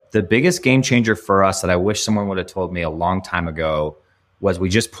the biggest game changer for us that I wish someone would have told me a long time ago was we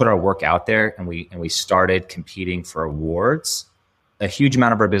just put our work out there and we started competing for awards. A huge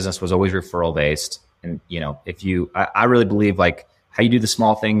amount of our business was always referral based. And, I really believe like how you do the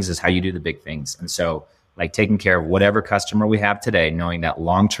small things is how you do the big things. And so like taking care of whatever customer we have today, knowing that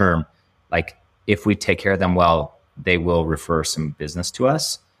long term, like if we take care of them well, they will refer some business to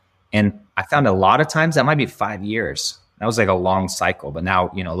us. And I found a lot of times that might be 5 years. That was like a long cycle. But now,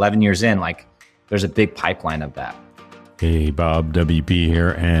 11 years in, like there's a big pipeline of that. Hey, Bob WP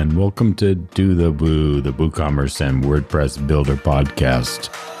here, and welcome to Do the Woo, the WooCommerce and WordPress Builder podcast.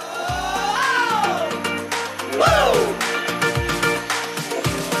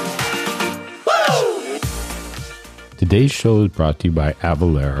 Today's show is brought to you by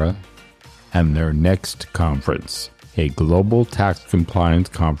Avalara and their next conference, a global tax compliance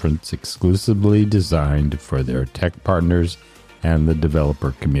conference exclusively designed for their tech partners and the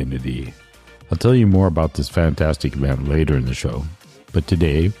developer community. I'll tell you more about this fantastic event later in the show, but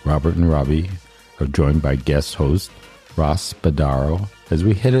today, Robert and Robbie are joined by guest host Ross Spadaro as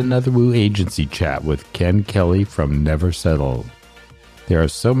we hit another Woo agency chat with Kenn Kelly from Never Settle. There are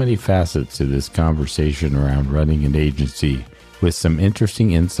so many facets to this conversation around running an agency, with some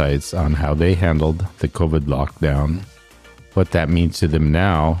interesting insights on how they handled the COVID lockdown, what that means to them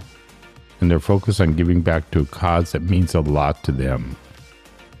now, and their focus on giving back to a cause that means a lot to them.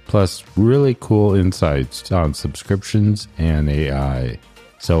 Plus, really cool insights on subscriptions and AI.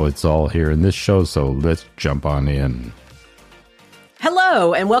 So it's all here in this show, so let's jump on in.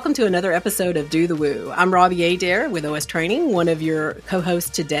 Hello, and welcome to another episode of Do the Woo. I'm Robbie Adair with OS Training, one of your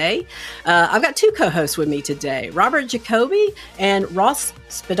co-hosts today. I've got two co-hosts with me today, Robert Jacoby and Ross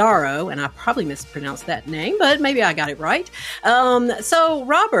Spadaro, and I probably mispronounced that name, but maybe I got it right. So,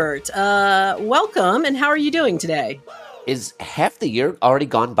 Robert, welcome, and how are you doing today? Is half the year already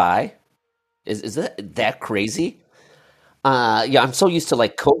gone by? Is that crazy? I'm so used to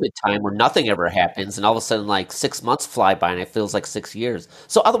like COVID time where nothing ever happens, and all of a sudden like 6 months fly by, and it feels like 6 years.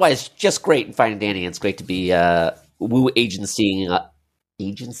 So otherwise, just great and fine and dandy. It's great to be Woo agencying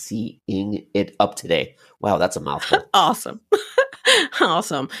it up today. Wow, that's a mouthful. Awesome.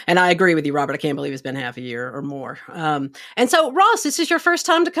 Awesome. And I agree with you, Robert. I can't believe it's been half a year or more. And so, Ross, this is your first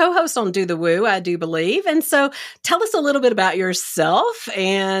time to co-host on Do the Woo, I do believe. And so tell us a little bit about yourself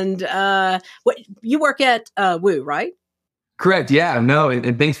and what you work at Woo, right? Correct. Yeah. No.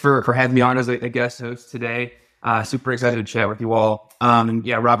 And thanks for having me on as a guest host today. Super excited to chat with you all. And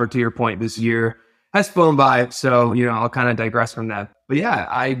yeah, Robert, to your point, this year has flown by. So, I'll kind of digress from that. But yeah,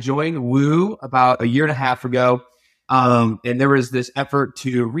 I joined Woo about a year and a half ago. And there was this effort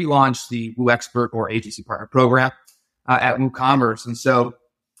to relaunch the Woo Expert or Agency Partner Program at WooCommerce. And so,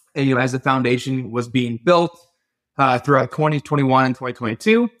 as the foundation was being built throughout 2021 and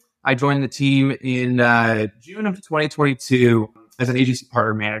 2022, I joined the team in June of 2022 as an agency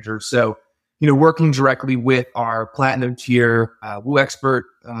partner manager. So, working directly with our platinum tier Woo Expert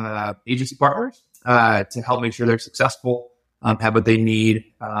agency partners to help make sure they're successful, have what they need,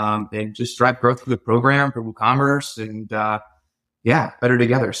 and just drive growth through the program for WooCommerce and, better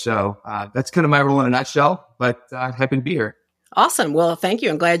together. So that's kind of my role in a nutshell, but happy to be here. Awesome. Well, thank you.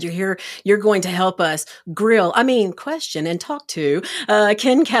 I'm glad you're here. You're going to help us question and talk to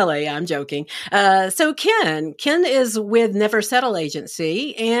Kenn Kelly. I'm joking. So Kenn is with Never Settle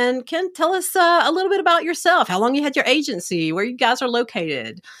Agency. And Kenn, tell us a little bit about yourself, how long you had your agency, where you guys are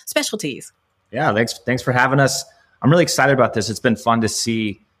located, specialties. Yeah, thanks for having us. I'm really excited about this. It's been fun to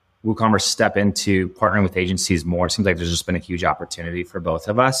see WooCommerce step into partnering with agencies more. It seems like there's just been a huge opportunity for both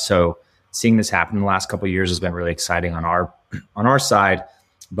of us. So seeing this happen in the last couple of years has been really exciting on our side.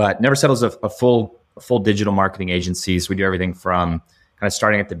 But Never Settle is a full digital marketing agency. So we do everything from kind of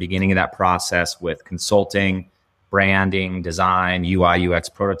starting at the beginning of that process with consulting, branding, design, UI, UX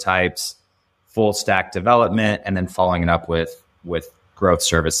prototypes, full stack development, and then following it up with growth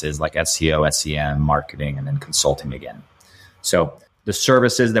services like SEO, SEM, marketing, and then consulting again. So the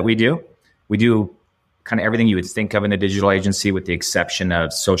services that we do kind of everything you would think of in a digital agency with the exception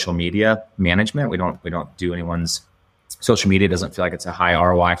of social media management. We don't do anyone's social media. It doesn't feel like it's a high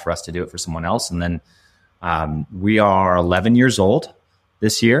ROI for us to do it for someone else. And then we are 11 years old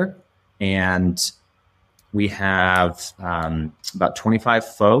this year, and we have about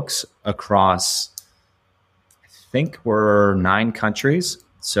 25 folks across, I think we're 9 countries.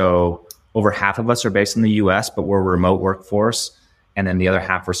 So over half of us are based in the US, but we're a remote workforce. And then the other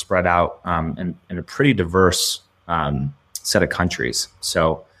half are spread out in a pretty diverse set of countries.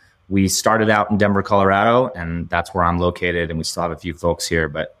 So we started out in Denver, Colorado, and that's where I'm located. And we still have a few folks here,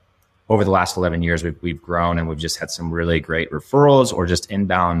 but over the last 11 years, we've grown, and we've just had some really great referrals or just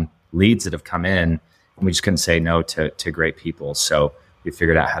inbound leads that have come in, and we just couldn't say no to great people. So we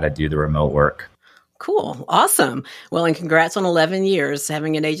figured out how to do the remote work. Cool. Awesome. Well, and congrats on 11 years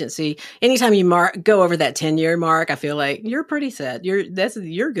having an agency. Anytime you go over that 10-year mark, I feel like you're pretty set. You're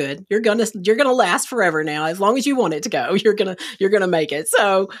good. You're going to last forever now. As long as you want it to go, you're going to make it.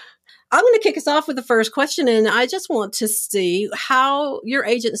 So I'm going to kick us off with the first question. And I just want to see how your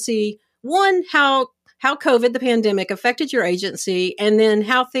agency, how COVID, the pandemic, affected your agency, and then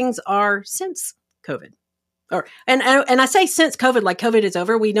how things are since COVID. And I say since COVID, like COVID is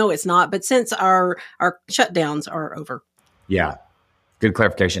over. We know it's not, but since our shutdowns are over. Yeah, good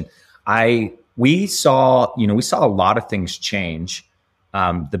clarification. We saw a lot of things change.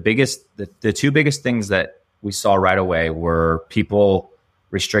 The two biggest things that we saw right away were people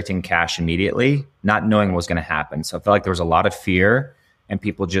restricting cash immediately, not knowing what was going to happen. So I felt like there was a lot of fear, and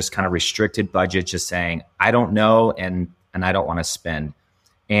people just kind of restricted budget, just saying, I don't know, and I don't want to spend.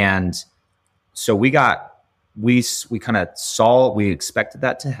 And so we kind of saw, we expected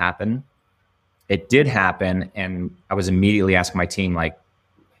that to happen. It did happen. And I was immediately asking my team, like,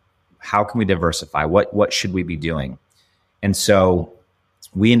 how can we diversify? What should we be doing? And so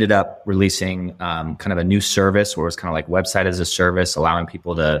we ended up releasing kind of a new service where it was kind of like website as a service, allowing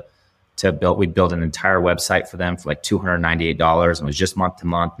people to build. We built an entire website for them for like $298. And it was just month to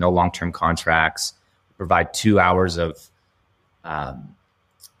month, no long-term contracts. We provide 2 hours of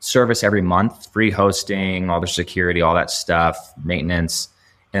service every month, free hosting, all the security, all that stuff, maintenance.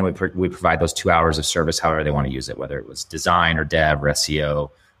 And we provide those 2 hours of service however they want to use it, whether it was design or dev or SEO,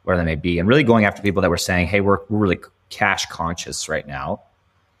 whatever they may be. And really going after people that were saying, hey, we're really cash conscious right now.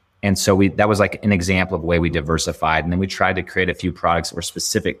 And so that was like an example of the way we diversified. And then we tried to create a few products that were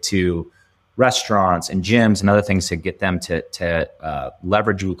specific to restaurants and gyms and other things to get them to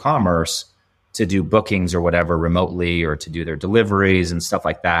leverage WooCommerce to do bookings or whatever remotely, or to do their deliveries and stuff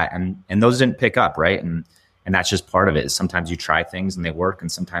like that. And those didn't pick up, right? And that's just part of it. Sometimes you try things and they work,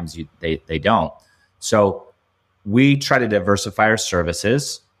 and sometimes they don't. So we try to diversify our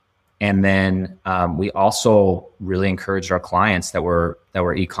services. And then we also really encouraged our clients that were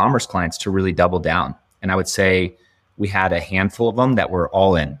e-commerce clients to really double down. And I would say we had a handful of them that were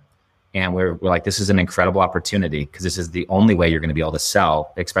all in. And we're like, this is an incredible opportunity, because this is the only way you're going to be able to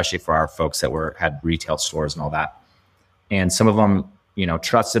sell, especially for our folks that had retail stores and all that. And some of them,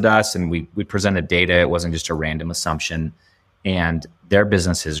 trusted us, and we presented data. It wasn't just a random assumption, and their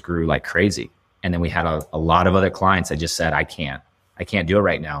businesses grew like crazy. And then we had a lot of other clients that just said, I can't do it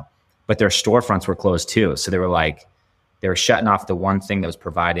right now, but their storefronts were closed too. So they were shutting off the one thing that was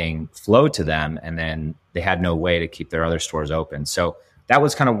providing flow to them. And then they had no way to keep their other stores open. So that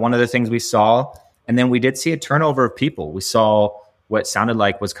was kind of one of the things we saw. And then we did see a turnover of people. We saw what sounded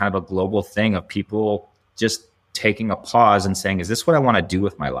like was kind of a global thing of people just taking a pause and saying, is this what I want to do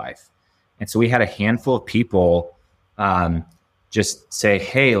with my life? And so we had a handful of people just say,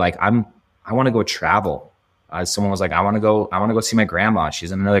 hey, like I want to go travel. Someone was like, I want to go see my grandma.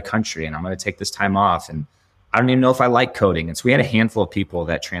 She's in another country, and I'm going to take this time off. And I don't even know if I like coding. And so we had a handful of people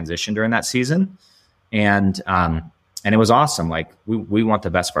that transitioned during that season. And it was awesome. Like we want the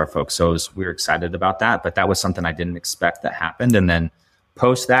best for our folks. So we were excited about that, but that was something I didn't expect that happened. And then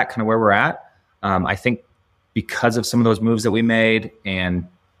post that, kind of where we're at, I think because of some of those moves that we made and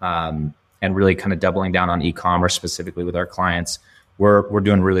really kind of doubling down on e-commerce specifically with our clients, we're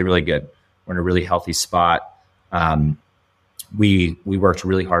doing really, really good. We're in a really healthy spot. We worked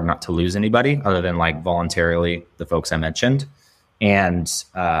really hard not to lose anybody other than like voluntarily the folks I mentioned. And,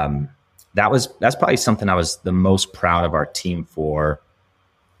 that's probably something I was the most proud of our team for,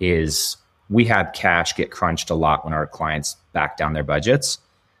 is we had cash get crunched a lot when our clients backed down their budgets.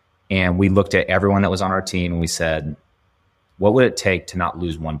 And we looked at everyone that was on our team and we said, what would it take to not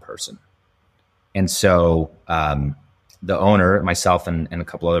lose one person? And so the owner, myself and a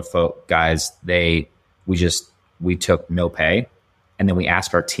couple other guys, we took no pay. And then we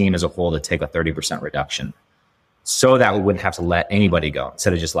asked our team as a whole to take a 30% reduction, so that we wouldn't have to let anybody go,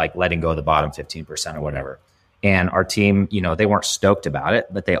 instead of just like letting go of the bottom 15% or whatever. And our team, they weren't stoked about it,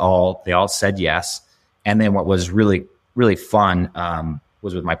 but they all said yes. And then what was really, really fun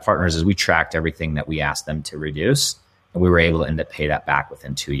was with my partners, is we tracked everything that we asked them to reduce, and we were able to end up pay that back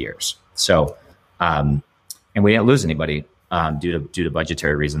within 2 years. So, and we didn't lose anybody due to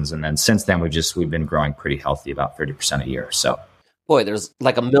budgetary reasons. And then since then, we've been growing pretty healthy, about 30% a year. So, boy, there's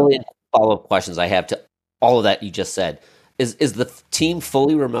like a million follow-up questions I have to all of that you just said. Is the team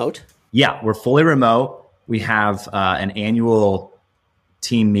fully remote? Yeah, we're fully remote. We have an annual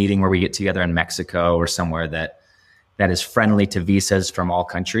team meeting where we get together in Mexico or somewhere that is friendly to visas from all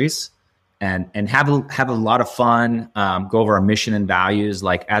countries. and have a lot of fun. Go over our mission and values.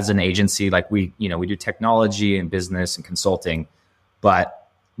 Like as an agency, like we do technology and business and consulting, but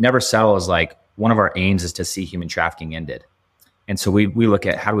never settle is like one of our aims is to see human trafficking ended. And so we look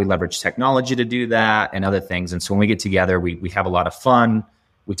at how do we leverage technology to do that and other things. And so when we get together, we have a lot of fun.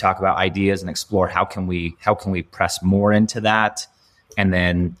 We talk about ideas and explore how can we press more into that, and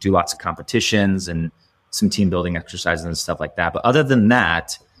then do lots of competitions and some team building exercises and stuff like that. But other than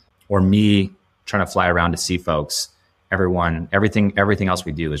that, or me trying to fly around to see folks, everything else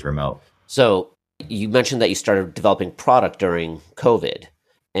we do is remote. So you mentioned that you started developing product during COVID,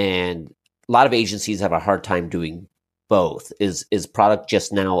 and a lot of agencies have a hard time doing both. Is product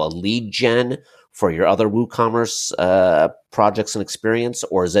just now a lead gen for your other WooCommerce projects and experience,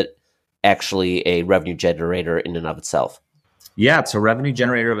 or is it actually a revenue generator in and of itself? Yeah, it's a revenue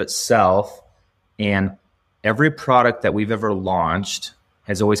generator of itself. And every product that we've ever launched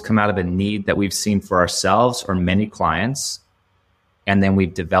has always come out of a need that we've seen for ourselves or many clients. And then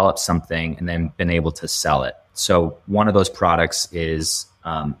we've developed something and then been able to sell it. So one of those products is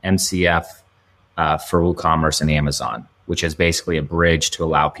MCF for WooCommerce and Amazon, which is basically a bridge to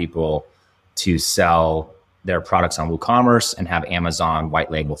allow people to sell their products on WooCommerce and have Amazon white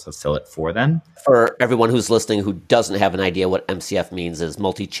label fulfill it for them. For everyone who's listening who doesn't have an idea what MCF means, is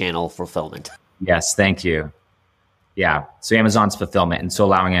multi-channel fulfillment. Yes, thank you. Yeah, so Amazon's fulfillment, and so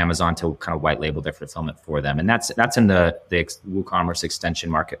allowing Amazon to kind of white label their fulfillment for them, and that's in the WooCommerce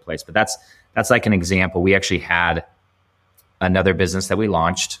extension marketplace. But that's like an example. We actually had another business that we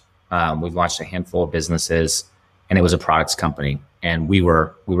launched. We've launched a handful of businesses, and it was a products company, and we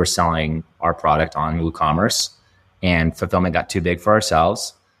were selling our product on WooCommerce, and fulfillment got too big for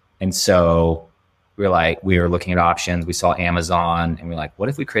ourselves, and so we were looking at options. We saw Amazon, and we're like, what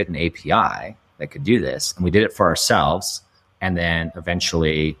if we create an API that could do this? And we did it for ourselves. And then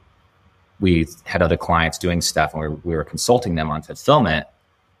eventually we had other clients doing stuff, and we were consulting them on fulfillment.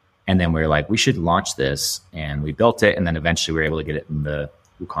 And then we were like, we should launch this. And we built it. And then eventually we were able to get it in the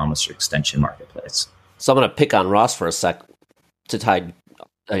WooCommerce extension marketplace. So I'm going to pick on Ross for a sec to tie,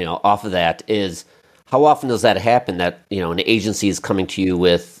 off of that. Is how often does that happen that, an agency is coming to you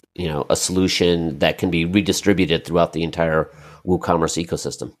with, a solution that can be redistributed throughout the entire WooCommerce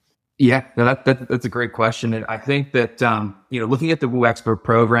ecosystem? Yeah, no, that's a great question. And I think that, looking at the Woo Expert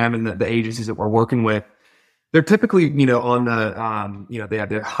program and the agencies that we're working with, they're typically, on the, they have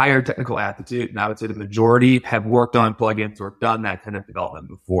their higher technical aptitude. And I would say the majority have worked on plugins or done that kind of development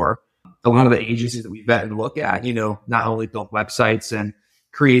before. A lot of the agencies that we vet and look at, not only build websites and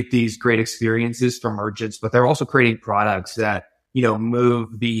create these great experiences for merchants, but they're also creating products that,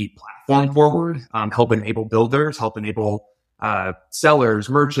 move the platform forward, help enable builders, help enable sellers,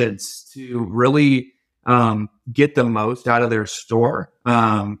 merchants to really get the most out of their store.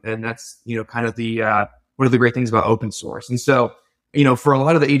 And that's, kind of the one of the great things about open source. And so, for a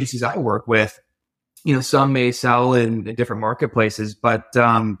lot of the agencies I work with, some may sell in different marketplaces, but,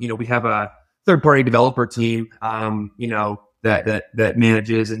 we have a third-party developer team, that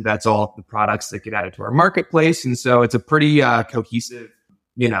manages and vets all the products that get added to our marketplace. And so it's a pretty cohesive,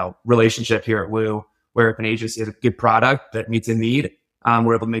 relationship here at Woo, where if an agency has a good product that meets a need,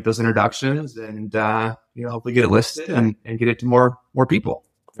 we're able to make those introductions and, hopefully get it listed and get it to more people.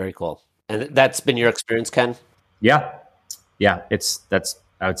 Very cool. And that's been your experience, Ken? Yeah.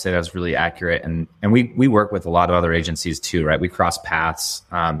 I would say that's really accurate. And we work with a lot of other agencies too, right? We cross paths.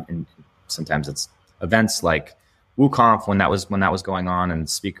 And sometimes it's events like WooConf when that was going on, and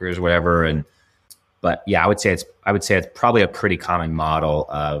speakers, whatever. But yeah, I would say it's probably a pretty common model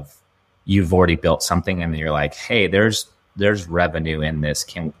of you've already built something and you're like, hey, there's revenue in this.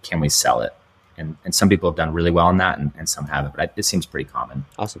 Can we sell it? And some people have done really well in that, and some haven't. But it seems pretty common.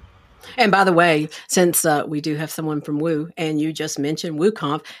 Awesome. And by the way, since we do have someone from Woo, and you just mentioned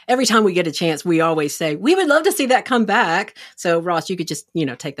WooConf, every time we get a chance, we always say, we would love to see that come back. So Ross, you could just,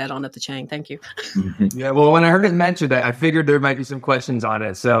 take that on up the chain. Thank you. Yeah, well, when I heard it mentioned, I figured there might be some questions on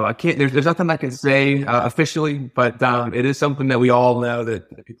it. So I can't, there's nothing I can say officially, but it is something that we all know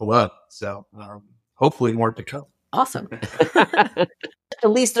that people love. So hopefully more to come. Awesome. At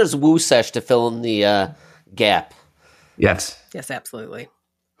least there's Woo Sesh to fill in the gap. Yes. Yes, absolutely.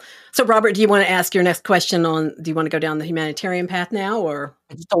 So, Robert, do you want to ask your next question do you want to go down the humanitarian path now, or?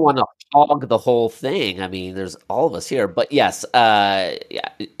 I just don't want to hog the whole thing. I mean, there's all of us here, but yes,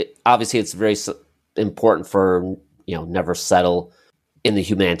 obviously it's very important for, never settle in the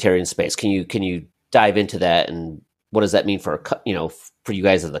humanitarian space. Can you dive into that, and what does that mean for you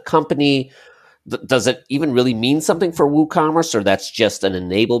guys as a company? Does it even really mean something for WooCommerce, or that's just an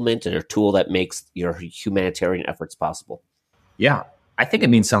enablement and a tool that makes your humanitarian efforts possible? Yeah. I think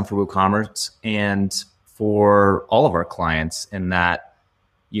it means something for WooCommerce and for all of our clients in that,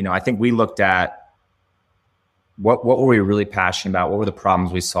 I think we looked at what were we really passionate about? What were the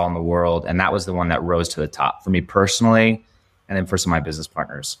problems we saw in the world? And that was the one that rose to the top for me personally, and then for some of my business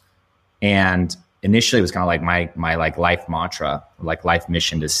partners. And initially it was kind of like my like life mantra, like life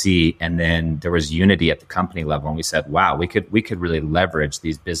mission to see. And then there was unity at the company level. And we said, wow, we could really leverage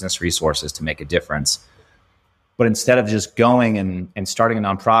these business resources to make a difference. But instead of just going and starting a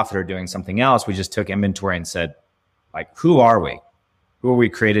nonprofit or doing something else, we just took inventory and said, like, who are we? Who are we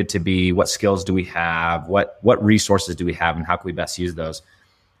created to be? What skills do we have? What resources do we have? And how can we best use those?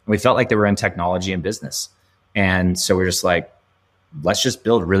 And we felt like they were in technology and business. And so we're just like, let's just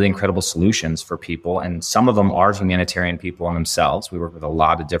build really incredible solutions for people. And some of them are humanitarian people in themselves. We work with a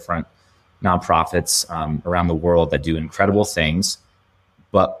lot of different nonprofits around the world that do incredible things.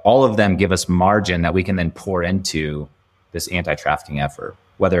 But all of them give us margin that we can then pour into this anti-trafficking effort,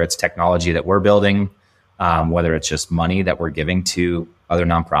 whether it's technology that we're building, whether it's just money that we're giving to other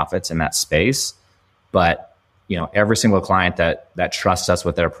nonprofits in that space. But every single client that trusts us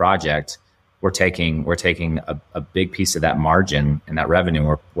with their project, we're taking a big piece of that margin and that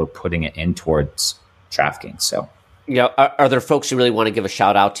revenue, we're putting it in towards trafficking. So are there folks you really want to give a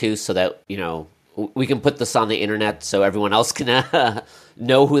shout out to so that we can put this on the internet so everyone else can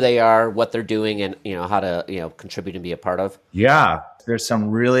know who they are, what they're doing, and how to contribute and be a part of? Yeah, there's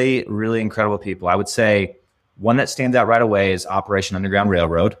some really, really incredible people. I would say one that stands out right away is Operation Underground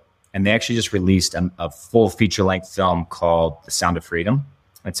Railroad, and they actually just released a full feature-length film called The Sound of Freedom.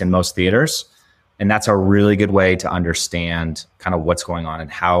 It's in most theaters, and that's a really good way to understand kind of what's going on and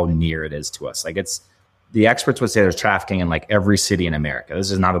how near it is to us. Like the experts would say there's trafficking in like every city in America.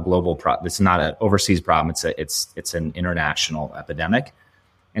 This is not a global problem. This is not an overseas problem. It's an international epidemic.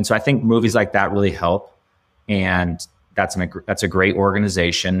 And so I think movies like that really help. And that's a great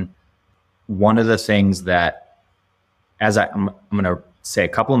organization. One of the things that, I'm going to say a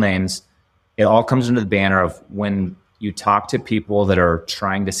couple names, it all comes under the banner of when you talk to people that are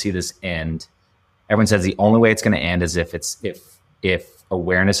trying to see this end, everyone says the only way it's going to end is if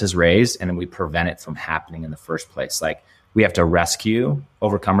awareness is raised and we prevent it from happening in the first place. Like we have to rescue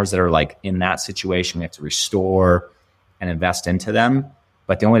overcomers that are like in that situation. We have to restore and invest into them.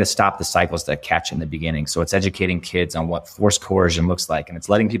 But the only way to stop the cycle is to catch it in the beginning. So it's educating kids on what forced coercion looks like. And it's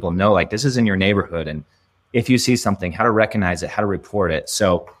letting people know like this is in your neighborhood. And if you see something, how to recognize it, how to report it.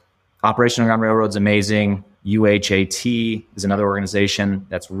 So Operation Underground Railroad is amazing. UHAT is another organization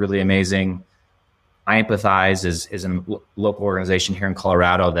that's really amazing. I Empathize is a local organization here in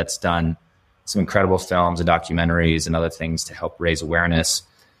Colorado that's done some incredible films and documentaries and other things to help raise awareness.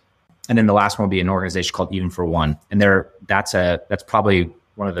 And then the last one will be an organization called Even for One. And that's probably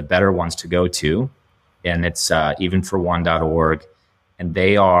one of the better ones to go to. And it's evenforone.org. And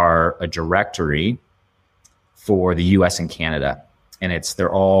they are a directory for the US and Canada. And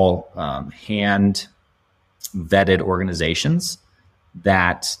they're all hand vetted organizations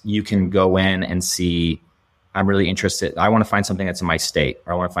that you can go in and see, I'm really interested. I want to find something that's in my state,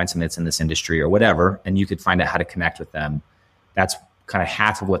 or I want to find something that's in this industry or whatever. And you could find out how to connect with them. That's kind of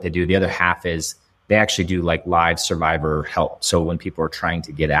half of what they do. The other half is they actually do like live survivor help. So when people are trying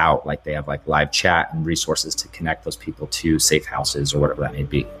to get out, like they have like live chat and resources to connect those people to safe houses or whatever that may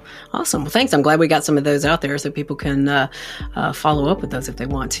be. Awesome. Well, thanks. I'm glad we got some of those out there so people can follow up with those if they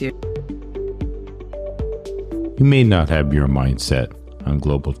want to. You may not have your mindset on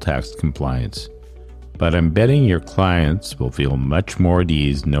global tax compliance, but I'm betting your clients will feel much more at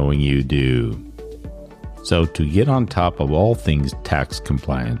ease knowing you do. So to get on top of all things tax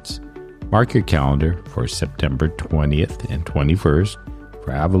compliance, mark your calendar for September 20th and 21st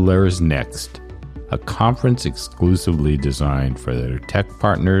for Avalara's Next, a conference exclusively designed for their tech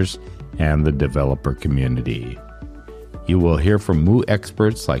partners and the developer community. You will hear from Woo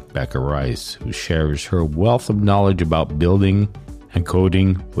experts like Becca Rice, who shares her wealth of knowledge about building and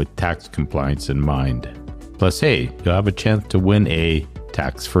coding with tax compliance in mind. Plus, hey, you'll have a chance to win a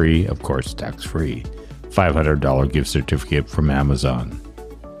tax-free $500 gift certificate from Amazon.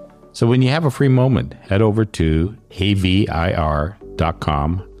 So when you have a free moment, head over to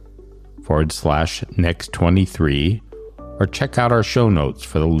avir.com/next23 or check out our show notes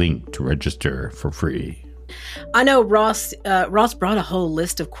for the link to register for free. I know Ross brought a whole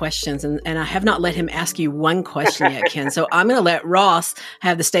list of questions, and I have not let him ask you one question yet, Ken. So I'm going to let Ross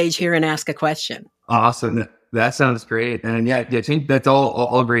have the stage here and ask a question. Awesome. That sounds great. And yeah, that's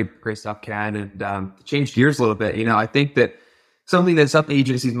all great stuff, Ken. And to change gears a little bit, I think that something that some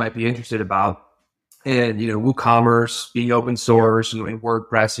agencies might be interested about, and WooCommerce being open source and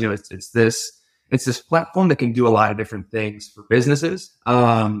WordPress, it's this It's this platform that can do a lot of different things for businesses.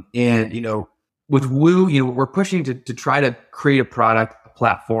 With Woo, we're pushing to try to create a product, a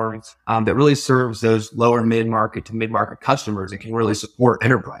platform that really serves those lower mid-market to mid-market customers and can really support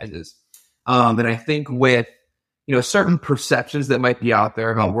enterprises. And I think with, certain perceptions that might be out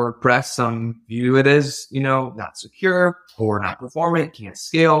there about WordPress, some view it as, not secure or not performant, can't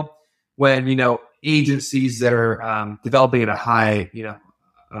scale. When, agencies that are developing at a high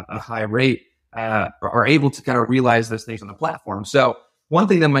rate are able to kind of realize those things on the platform. So one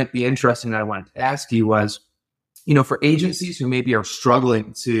thing that might be interesting that I wanted to ask you was, for agencies who maybe are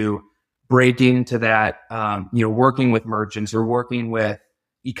struggling to break into that, working with merchants or working with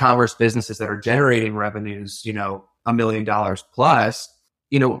e-commerce businesses that are generating revenues, $1 million plus,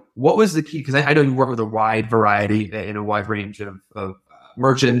 what was the key? Because I know you work with a wide variety in a wide range of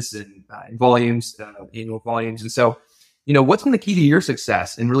merchants and volumes, annual volumes. And so, what's been the key to your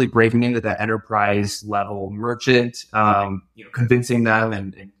success in really breaking into that enterprise level merchant, convincing them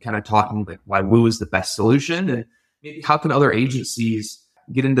and kind of talking like why Woo is the best solution, and maybe how can other agencies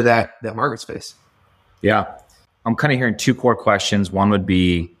get into that market space? Yeah, I'm kind of hearing two core questions. One would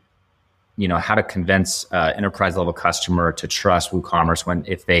be, how to convince enterprise level customer to trust WooCommerce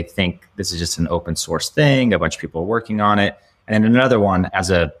if they think this is just an open source thing, a bunch of people are working on it. And then another one, as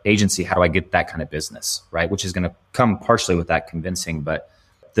an agency, how do I get that kind of business, right? Which is going to come partially with that convincing. But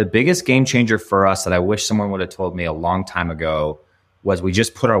the biggest game changer for us that I wish someone would have told me a long time ago was we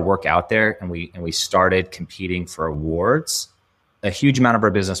just put our work out there and we started competing for awards. A huge amount of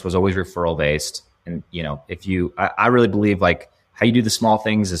our business was always referral based. And, I really believe like how you do the small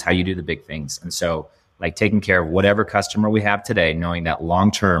things is how you do the big things. And so like taking care of whatever customer we have today, knowing that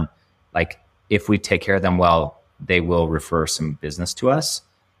long term, like if we take care of them well, they will refer some business to us.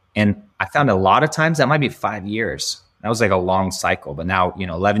 And I found a lot of times that might be 5 years. That was like a long cycle. But now,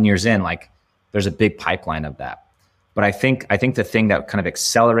 11 years in, like there's a big pipeline of that. But I think the thing that kind of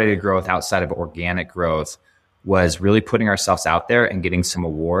accelerated growth outside of organic growth was really putting ourselves out there and getting some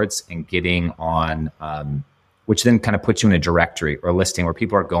awards and getting on, which then kind of puts you in a directory or a listing where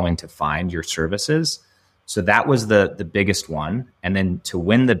people are going to find your services. So that was the biggest one. And then to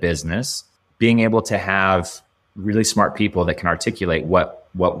win the business, being able to have really smart people that can articulate what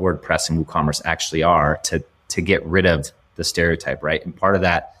WordPress and WooCommerce actually are to get rid of the stereotype, right? And part of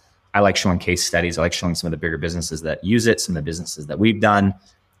that, I like showing case studies. I like showing some of the bigger businesses that use it, some of the businesses that we've done.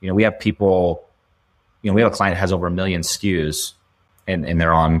 We have people, we have a client that has over 1 million SKUs and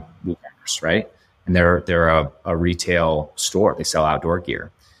they're on WooCommerce, right? And they're a retail store. They sell outdoor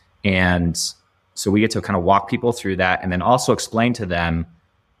gear. And so we get to kind of walk people through that and then also explain to them,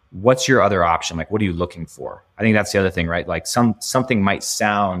 what's your other option? Like, what are you looking for? I think that's the other thing, right? Like something might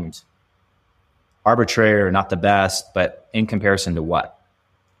sound arbitrary or not the best, but in comparison to what,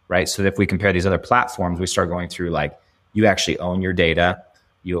 right? So if we compare these other platforms, we start going through like, you actually own your data.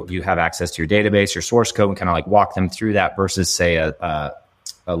 You have access to your database, your source code, and kind of like walk them through that versus say a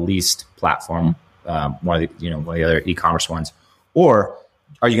leased platform, one of the other e-commerce ones. Or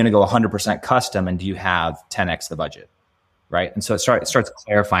are you going to go 100% custom and do you have 10x the budget? Right. And so it starts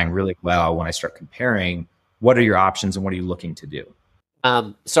clarifying really well when I start comparing what are your options and what are you looking to do?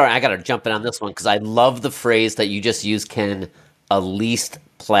 Sorry, I got to jump in on this one because I love the phrase that you just used, Ken, a leased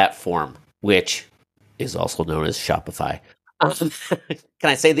platform, which is also known as Shopify. Can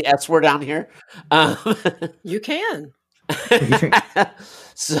I say the S word down here? You can.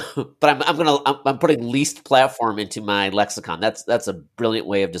 But I'm putting leased platform into my lexicon. That's a brilliant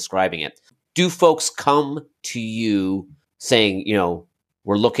way of describing it. Do folks come to you saying,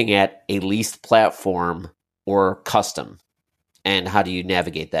 we're looking at a leased platform or custom, and how do you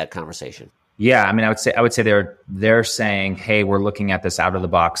navigate that conversation? Yeah, I mean, I would say they're saying, hey, we're looking at this out of the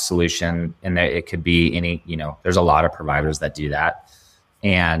box solution, and that it could be any, there's a lot of providers that do that,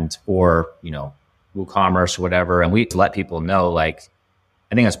 or WooCommerce or whatever, and we let people know, like,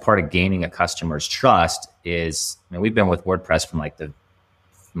 I think as part of gaining a customer's trust is, we've been with WordPress from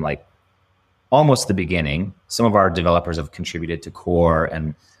almost the beginning. Some of our developers have contributed to core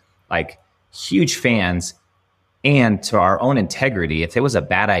and like huge fans. And to our own integrity, if it was a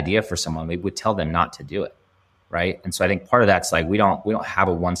bad idea for someone, we would tell them not to do it, right? And so I think part of that's like we don't have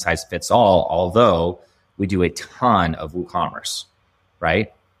a one size fits all, although we do a ton of WooCommerce,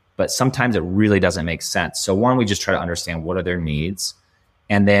 right? But sometimes it really doesn't make sense. So one, we just try to understand what are their needs,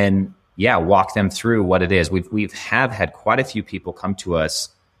 and then walk them through what it is. We've had quite a few people come to us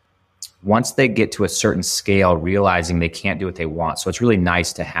once they get to a certain scale, realizing they can't do what they want. So it's really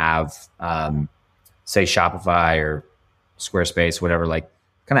nice to have, say Shopify or Squarespace, whatever, like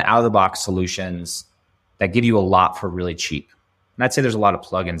kind of out of the box solutions that give you a lot for really cheap. And I'd say there's a lot of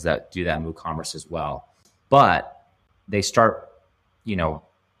plugins that do that in WooCommerce as well. But they start,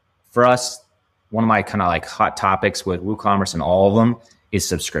 for us, one of my kind of like hot topics with WooCommerce and all of them is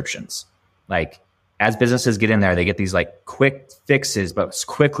subscriptions. Like as businesses get in there, they get these like quick fixes, but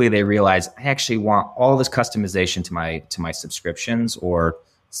quickly they realize I actually want all this customization to my subscriptions or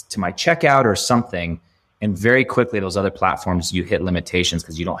to my checkout or something. And very quickly, those other platforms, you hit limitations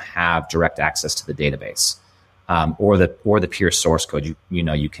because you don't have direct access to the database or the pure source code.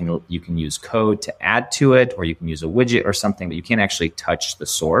 You can use code to add to it, or you can use a widget or something, but you can't actually touch the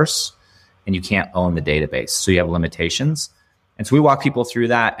source, and you can't own the database. So you have limitations. And so we walk people through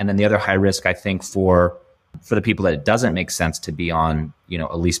that. And then the other high risk, I think, for the people that it doesn't make sense to be on,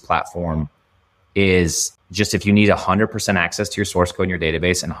 a lease platform is just if you need 100% access to your source code in your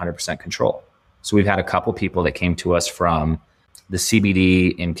database and 100% control. So we've had a couple people that came to us from the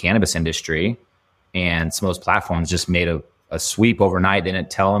CBD and cannabis industry, and some of those platforms just made a sweep overnight. They didn't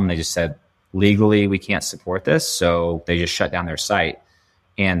tell them. They just said, legally, we can't support this. So they just shut down their site.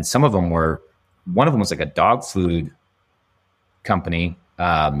 And one of them was like a dog food company.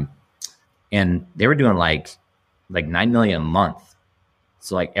 And they were doing like 9 million a month.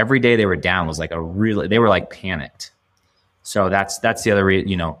 So like every day they were down was like they were like panicked. So that's the other,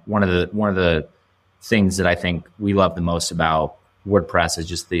 one of the things that I think we love the most about WordPress is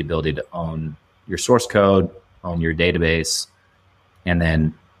just the ability to own your source code, own your database, and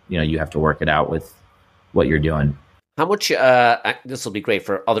then, you have to work it out with what you're doing. How much, this will be great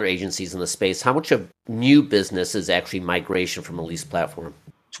for other agencies in the space, how much of new business is actually migration from a lease platform?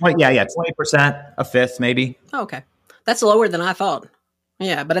 20%, a fifth maybe. Oh, okay. That's lower than I thought.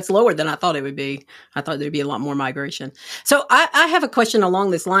 Yeah, but it's lower than I thought it would be. I thought there'd be a lot more migration. So I have a question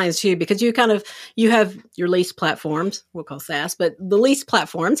along this lines too, because you have your lease platforms, we'll call SaaS, but the lease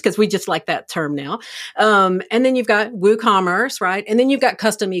platforms, because we just like that term now. And then you've got WooCommerce, right? And then you've got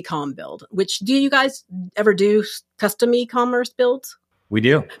custom e-com build, which do you guys ever do custom e-commerce builds? We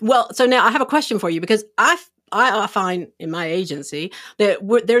do. Well, so now I have a question for you, because I find in my agency that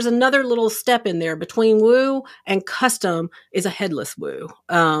there's another little step in there between Woo and custom is a headless Woo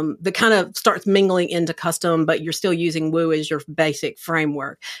that kind of starts mingling into custom, but you're still using Woo as your basic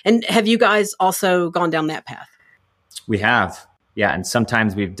framework. And have you guys also gone down that path? We have. Yeah. And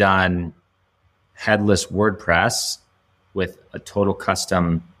sometimes we've done headless WordPress with a total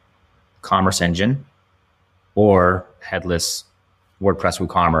custom commerce engine, or headless WordPress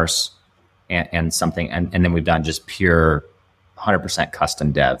WooCommerce and something, and then we've done just pure 100%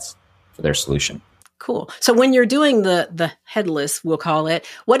 custom dev for their solution. Cool. So when you're doing the headless, we'll call it,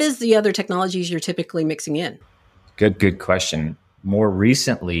 what is the other technologies you're typically mixing in? Good question. More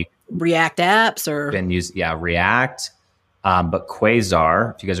recently, React apps or been used, React, but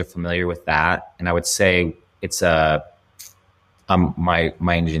Quasar, if you guys are familiar with that, and I would say it's my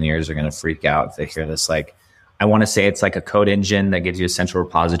engineers are going to freak out if they hear this. Like, I want to say it's like a code engine that gives you a central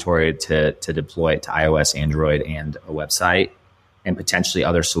repository to deploy it to iOS, Android, and a website, and potentially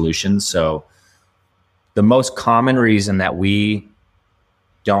other solutions. So the most common reason that we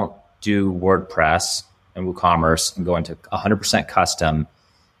don't do WordPress and WooCommerce and go into 100% custom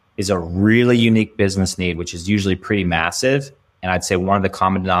is a really unique business need, which is usually pretty massive. And I'd say one of the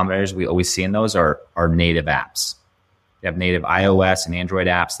common denominators we always see in those are native apps. They have native iOS and Android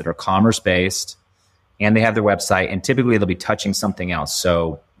apps that are commerce-based, and they have their website, and typically they'll be touching something else.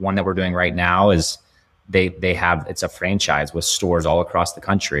 So one that we're doing right now is it's a franchise with stores all across the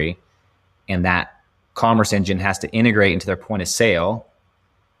country, and that commerce engine has to integrate into their point of sale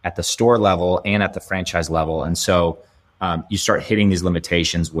at the store level and at the franchise level. And so you start hitting these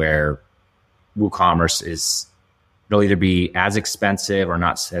limitations where WooCommerce it'll either be as expensive or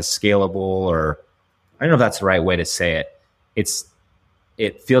not as scalable, or I don't know if that's the right way to say it.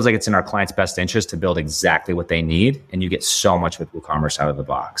 It feels like it's in our client's best interest to build exactly what they need, and you get so much with WooCommerce out of the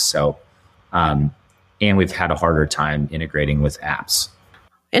box. So, and we've had a harder time integrating with apps.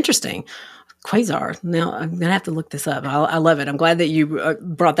 Interesting. Quasar. Now I'm going to have to look this up. I love it. I'm glad that you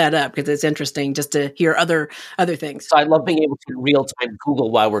brought that up, because it's interesting just to hear other things. So I love being able to real time Google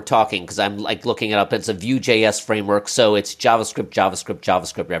while we're talking, because I'm like looking it up. It's a Vue.js framework. So it's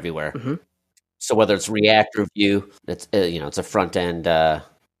JavaScript everywhere. Mm-hmm. So whether it's React or Vue, it's it's a front end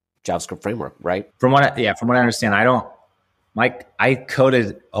JavaScript framework, right? From what I understand, I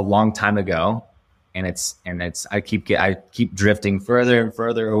coded a long time ago, and I keep drifting further and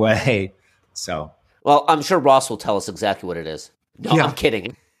further away. So, well, I'm sure Ross will tell us exactly what it is. No, yeah. I'm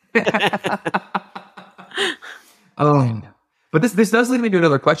kidding. But this does lead me to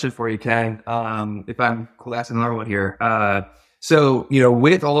another question for you, Ken. If I'm cool, ask another one here. So,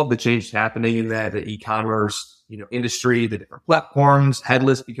 with all of the change happening in the e-commerce, industry, the different platforms,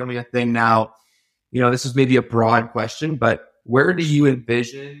 headless becoming a thing now, this is maybe a broad question, but where do you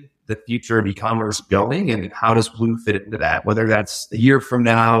envision the future of e-commerce going, and how does Woo fit into that? Whether that's a year from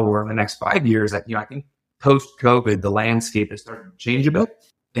now or in the next 5 years, I think post-COVID, the landscape is starting to change a bit.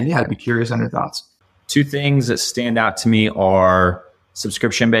 And yeah, I'd be curious on your thoughts. Two things that stand out to me are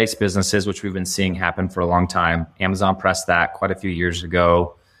subscription-based businesses, which we've been seeing happen for a long time. Amazon pressed that quite a few years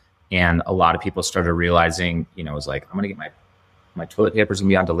ago. And a lot of people started realizing, it was like, I'm going to get my toilet paper is going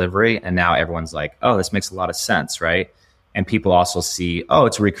to be on delivery. And now everyone's like, oh, this makes a lot of sense, right? And people also see, oh,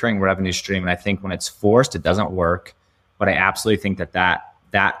 it's a recurring revenue stream. And I think when it's forced, it doesn't work. But I absolutely think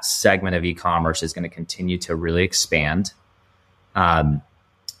that segment of e-commerce is going to continue to really expand. And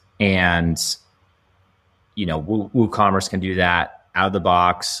WooCommerce can do that out of the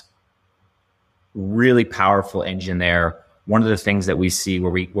box. Really powerful engine there. One of the things that we see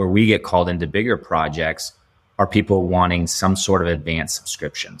where we get called into bigger projects are people wanting some sort of advanced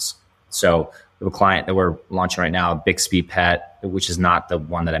subscriptions. So we have a client that we're launching right now, Bixby Pet, which is not the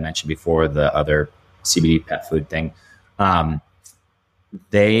one that I mentioned before, the other CBD pet food thing.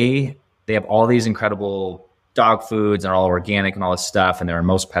 They have all these incredible dog foods and are all organic and all this stuff, and they're in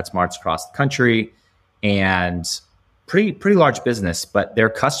most PetSmarts across the country, and pretty large business. But their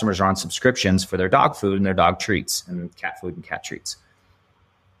customers are on subscriptions for their dog food and their dog treats and cat food and cat treats.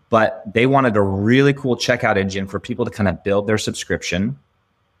 But they wanted a really cool checkout engine for people to kind of build their subscription.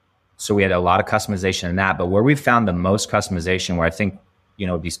 So we had a lot of customization in that. But where we found the most customization, where I think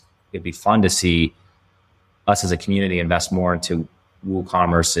it'd be fun to see us as a community invest more into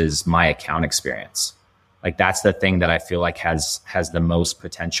WooCommerce, is my account experience. Like, that's the thing that I feel like has the most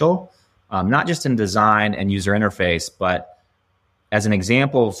potential, not just in design and user interface, but as an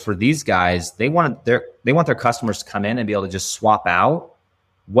example for these guys, they want their customers to come in and be able to just swap out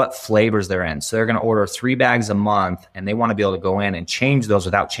what flavors they're in. So they're going to order 3 bags a month, and they want to be able to go in and change those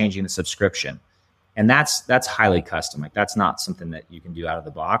without changing the subscription. And that's highly custom. Like, that's not something that you can do out of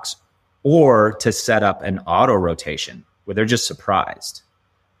the box. Or to set up an auto rotation where they're just surprised.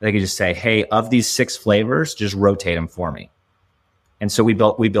 They could just say, hey, of these 6 flavors, just rotate them for me. And so we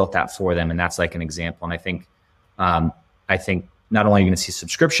built that for them. And that's like an example. And I think not only are you going to see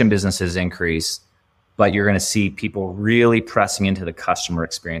subscription businesses increase, but you're going to see people really pressing into the customer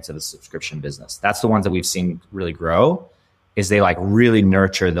experience of the subscription business. That's the ones that we've seen really grow, is they like really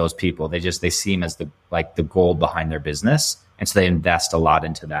nurture those people. They see them as the gold behind their business. And so they invest a lot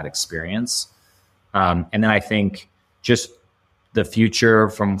into that experience. And then I think just the future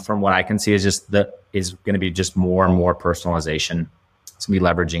from what I can see is going to be just more and more personalization. It's going to be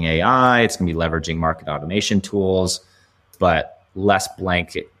leveraging AI. It's going to be leveraging market automation tools, but less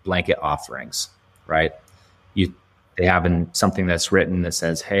blanket offerings, right? They have something that's written that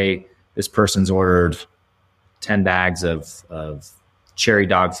says, hey, this person's ordered 10 bags of cherry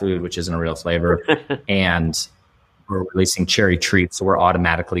dog food, which isn't a real flavor, and we're releasing cherry treats, so we're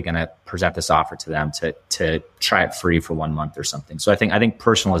automatically going to present this offer to them to try it free for 1 month or something. So I think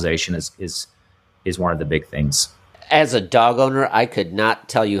personalization is one of the big things. As a dog owner, I could not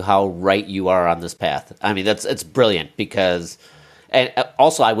tell you how right you are on this path. I mean, it's brilliant, because, and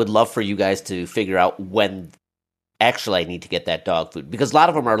also I would love for you guys to figure out when actually I need to get that dog food, because a lot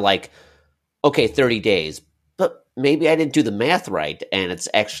of them are like, okay, 30 days, but maybe I didn't do the math right, and it's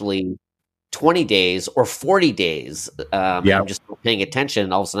actually 20 days or 40 days. I'm just paying attention,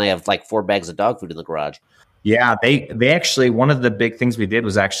 and all of a sudden I have like 4 bags of dog food in the garage. Yeah, they actually, one of the big things we did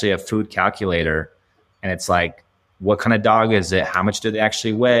was actually a food calculator, and it's like, what kind of dog is it? How much do they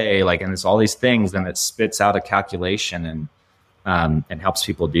actually weigh? Like, and it's all these things, and it spits out a calculation and helps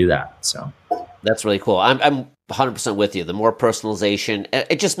people do that. So that's really cool. I'm 100% with you. The more personalization,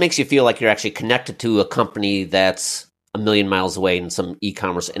 it just makes you feel like you're actually connected to a company that's a million miles away in some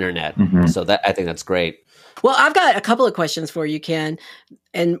e-commerce internet. Mm-hmm. So I think that's great. Well, I've got a couple of questions for you, Ken.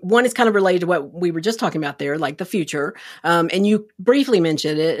 And one is kind of related to what we were just talking about there, like the future. And you briefly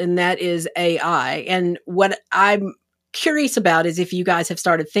mentioned it, and that is AI. And what I'm curious about is if you guys have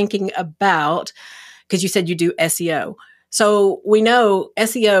started thinking about, because you said you do SEO. So we know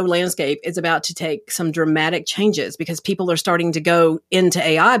SEO landscape is about to take some dramatic changes, because people are starting to go into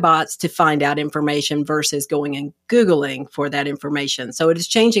AI bots to find out information versus going and Googling for that information. So it is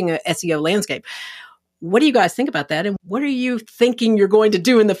changing a SEO landscape. What do you guys think about that? And what are you thinking you're going to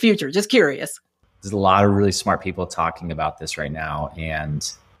do in the future? Just curious. There's a lot of really smart people talking about this right now. And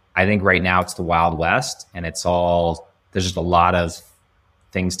I think right now it's the Wild West, and there's just a lot of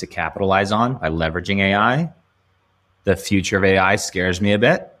things to capitalize on by leveraging AI. The future of AI scares me a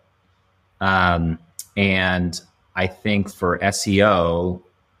bit. And I think for SEO,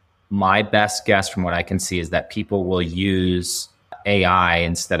 my best guess from what I can see is that people will use AI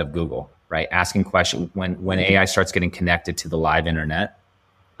instead of Google, right? Asking questions when AI starts getting connected to the live internet,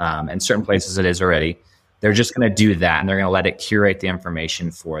 and certain places it is already, they're just going to do that and they're going to let it curate the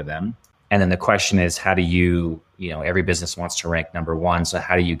information for them. And then the question is, how do you every business wants to rank number one. So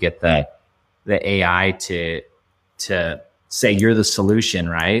how do you get the AI to say you're the solution,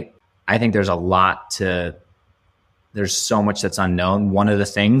 right? I think there's so much that's unknown. One of the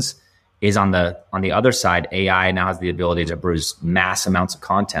things is on the other side, AI now has the ability to produce mass amounts of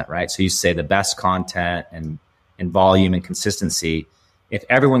content, right? So you say the best content and volume and consistency. If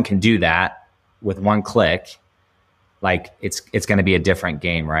everyone can do that with one click, like it's going to be a different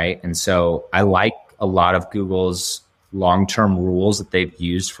game, right? And so I like a lot of Google's long-term rules that they've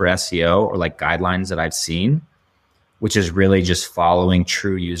used for SEO, or like guidelines that I've seen, which is really just following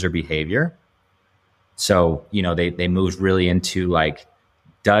true user behavior. So, they moved really into like,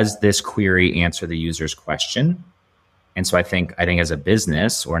 does this query answer the user's question? And so I think as a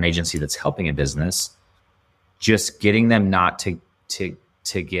business or an agency that's helping a business, just getting them not to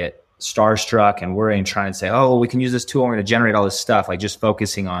get starstruck and worrying, trying to say, oh, we can use this tool, we're going to generate all this stuff. Like just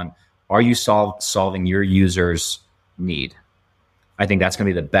focusing on, are you solving your user's need? I think that's going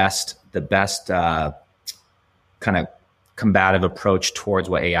to be the best kind of combative approach towards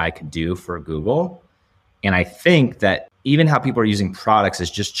what AI could do for Google. And I think that even how people are using products is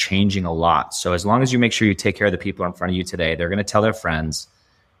just changing a lot. So as long as you make sure you take care of the people in front of you today, they're going to tell their friends.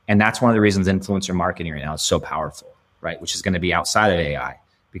 And that's one of the reasons influencer marketing right now is so powerful, right? Which is going to be outside of AI,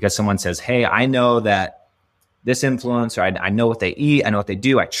 because someone says, hey, I know that this influencer, I know what they eat, I know what they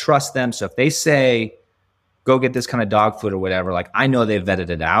do, I trust them. So if they say, go get this kind of dog food or whatever, like I know they've vetted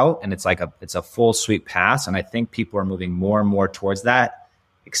it out, and it's a full sweep pass. And I think people are moving more and more towards that,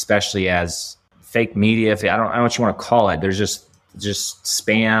 especially as fake media, I don't know what you want to call it. There's just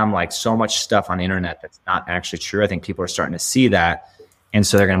spam, like so much stuff on the internet that's not actually true. I think people are starting to see that. And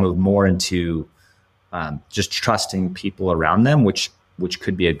so they're going to move more into just trusting people around them, which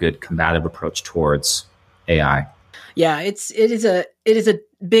could be a good combative approach towards AI. Yeah, it is a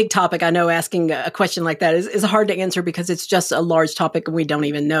big topic. I know asking a question like that is hard to answer because it's just a large topic and we don't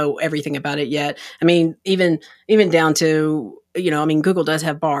even know everything about it yet. I mean, even down to, Google does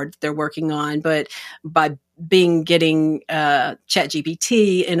have Bard they're working on, but by getting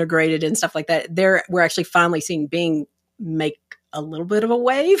ChatGPT integrated and stuff like that, we're actually finally seeing Bing make a little bit of a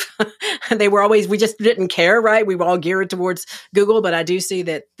wave. We just didn't care, right? We were all geared towards Google, but I do see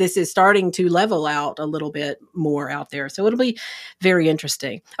that this is starting to level out a little bit more out there. So it'll be very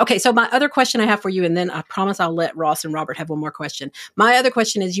interesting. Okay. So my other question I have for you, and then I promise I'll let Ross and Robert have one more question. My other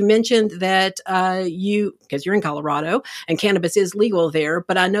question is, you mentioned that because you're in Colorado and cannabis is legal there,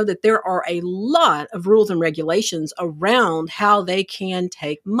 but I know that there are a lot of rules and regulations around how they can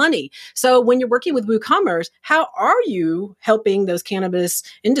take money. So when you're working with WooCommerce, how are you helping those cannabis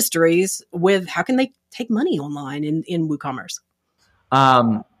industries with how can they take money online in WooCommerce?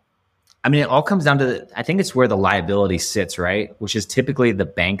 It all comes down to, I think it's where the liability sits, right? Which is typically the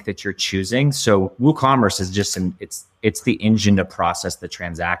bank that you're choosing. So WooCommerce is just it's the engine to process the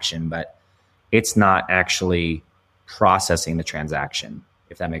transaction, but it's not actually processing the transaction,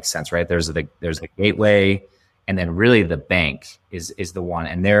 if that makes sense, right? There's a gateway, and then really the bank is the one,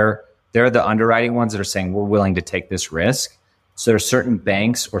 and they're the underwriting ones that are saying we're willing to take this risk. So there are certain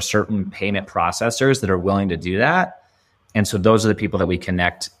banks or certain payment processors that are willing to do that. And so those are the people that we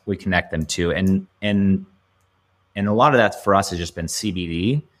connect them to. And a lot of that for us has just been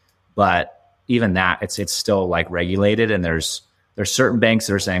CBD, but even that it's still like regulated. And there's certain banks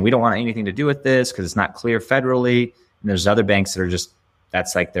that are saying, we don't want anything to do with this because it's not clear federally. And there's other banks that are just,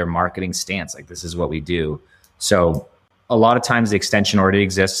 that's like their marketing stance. Like, this is what we do. So a lot of times the extension already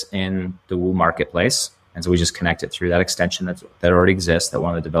exists in the Woo marketplace. And so we just connect it through that extension that already exists, that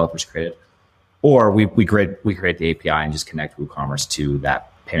one of the developers created. Or we create the API and just connect WooCommerce to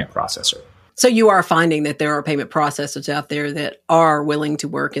that payment processor. So you are finding that there are payment processors out there that are willing to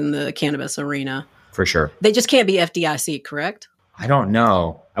work in the cannabis arena? For sure. They just can't be FDIC, correct? I don't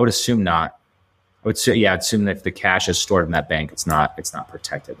know. I would assume not. I'd assume that if the cash is stored in that bank, it's not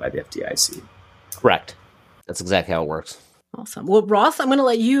protected by the FDIC. Correct. That's exactly how it works. Awesome. Well, Ross, I'm going to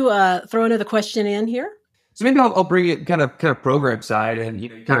let you throw another question in here. So maybe I'll bring it kind of program side, and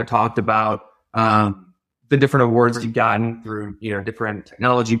you kind of talked about the different awards you've gotten through different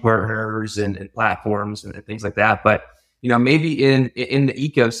technology partners and platforms and things like that. But maybe in the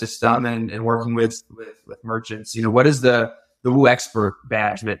ecosystem and working with merchants, what is the Woo Expert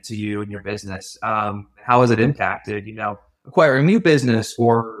badge meant to you and your business? How has it impacted acquiring new business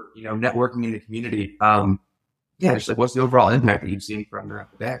or networking in the community? yeah, just like what's the overall impact that you've seen from the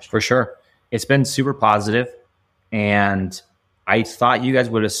batch? For sure. It's been super positive. And I thought you guys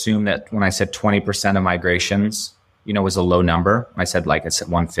would assume that when I said 20% of migrations, was a low number. I said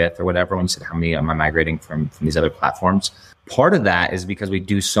 1/5 or whatever when you said how many am I migrating from these other platforms. Part of that is because we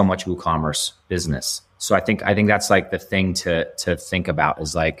do so much WooCommerce business. So I think that's like the thing to think about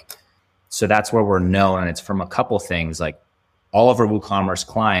is like, so that's where we're known. And it's from a couple things, like all of our WooCommerce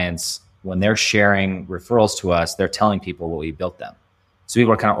clients, when they're sharing referrals to us, they're telling people what we built them. So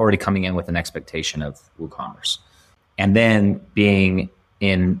people are kind of already coming in with an expectation of WooCommerce. And then being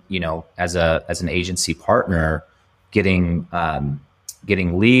in, as an agency partner, getting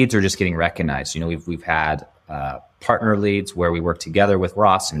leads or just getting recognized. We've had partner leads where we work together with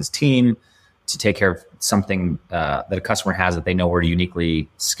Ross and his team to take care of something that a customer has that they know we're uniquely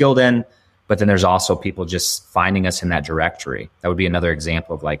skilled in. But then there's also people just finding us in that directory. That would be another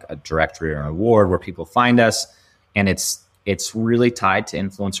example of like a directory or an award where people find us. And it's really tied to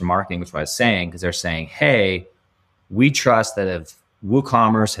influencer marketing, which is what I was saying, because they're saying, hey, we trust that if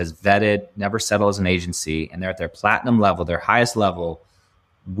WooCommerce has vetted, never settled as an agency, and they're at their platinum level, their highest level,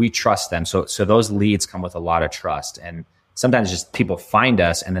 we trust them. So those leads come with a lot of trust. And sometimes just people find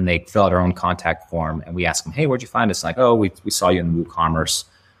us and then they fill out our own contact form and we ask them, hey, where'd you find us? Like, oh, we saw you in the WooCommerce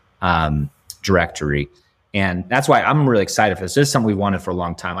directory. And that's why I'm really excited for this. This is something we wanted for a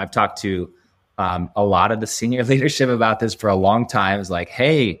long time. I've talked to a lot of the senior leadership about this for a long time. It's like,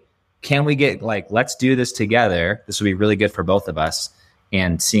 hey, can we get let's do this together. This would be really good for both of us.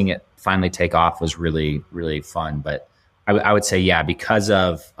 And seeing it finally take off was really, really fun. But I would say, yeah, because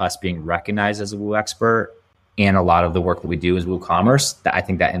of us being recognized as a Woo expert and a lot of the work that we do is WooCommerce, I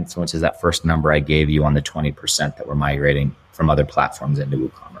think that influences that first number I gave you on the 20% that we're migrating from other platforms into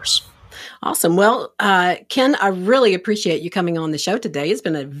WooCommerce. Awesome. Well, Kenn, I really appreciate you coming on the show today. It's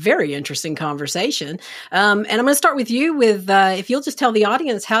been a very interesting conversation. And I'm going to start with you with, if you'll just tell the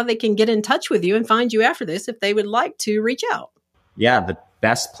audience how they can get in touch with you and find you after this if they would like to reach out. Yeah, the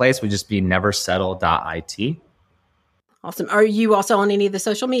best place would just be neversettle.it. Awesome. Are you also on any of the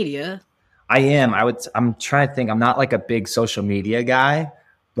social media? I am. I'm trying to think. I'm not like a big social media guy,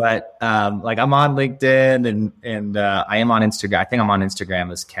 but I'm on LinkedIn and I am on Instagram. I think I'm on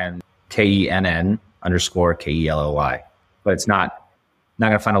Instagram as Kenn, KENN _KELOY, but it's not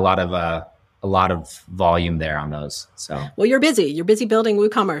going to find a lot of volume there on those. So, well, you're busy. You're busy building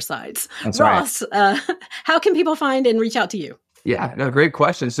WooCommerce sites. That's Ross, right. How can people find and reach out to you? Yeah, no, great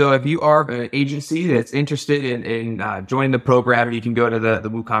question. So if you are an agency that's interested in joining the program, you can go to the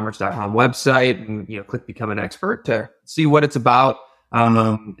WooCommerce.com website and click Become an Expert to see what it's about.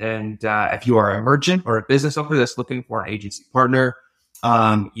 And if you are a merchant or a business owner that's looking for an agency partner,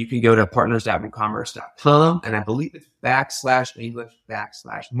 you can go to partners.woocommerce.com, and I believe it's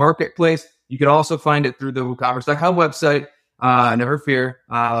 /English/marketplace. You can also find it through the WooCommerce.com website. Never fear.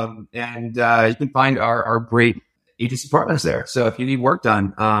 And you can find our great agency partners there. So if you need work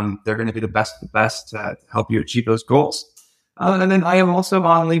done, they're going to be the best to help you achieve those goals. And then I am also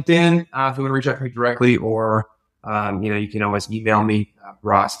on LinkedIn. If you want to reach out to me directly, or you can always email me,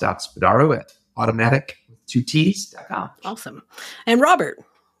 ross.spadaro@automatic2ts.com. Awesome. And Robert?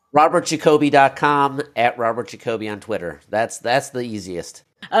 RobertJacoby.com, @RobertJacoby on Twitter. That's the easiest.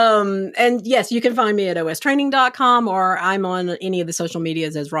 And yes, you can find me at ostraining.com, or I'm on any of the social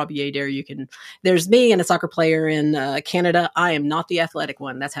medias as Robbie Adair. There's me and a soccer player in Canada. I am not the athletic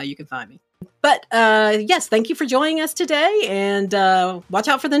one. That's how you can find me. But yes, thank you for joining us today, and watch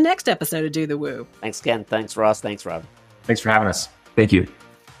out for the next episode of Do the Woo. Thanks, Kenn. Thanks, Ross. Thanks, Rob. Thanks for having us. Thank you.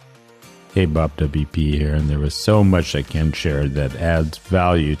 Hey, Bob WP here, and there was so much that Kenn shared that adds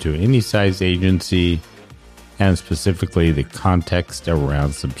value to any size agency, and specifically the context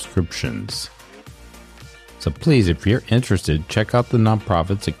around subscriptions. So please, if you're interested, check out the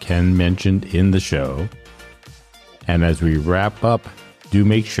nonprofits that Kenn mentioned in the show. And as we wrap up, do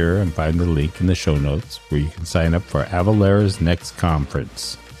make sure and find the link in the show notes where you can sign up for Avalara's next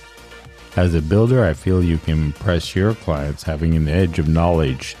conference. As a builder, I feel you can impress your clients having an edge of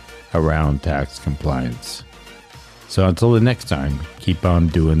knowledge around tax compliance. So until the next time, keep on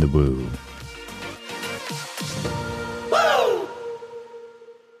doing the woo.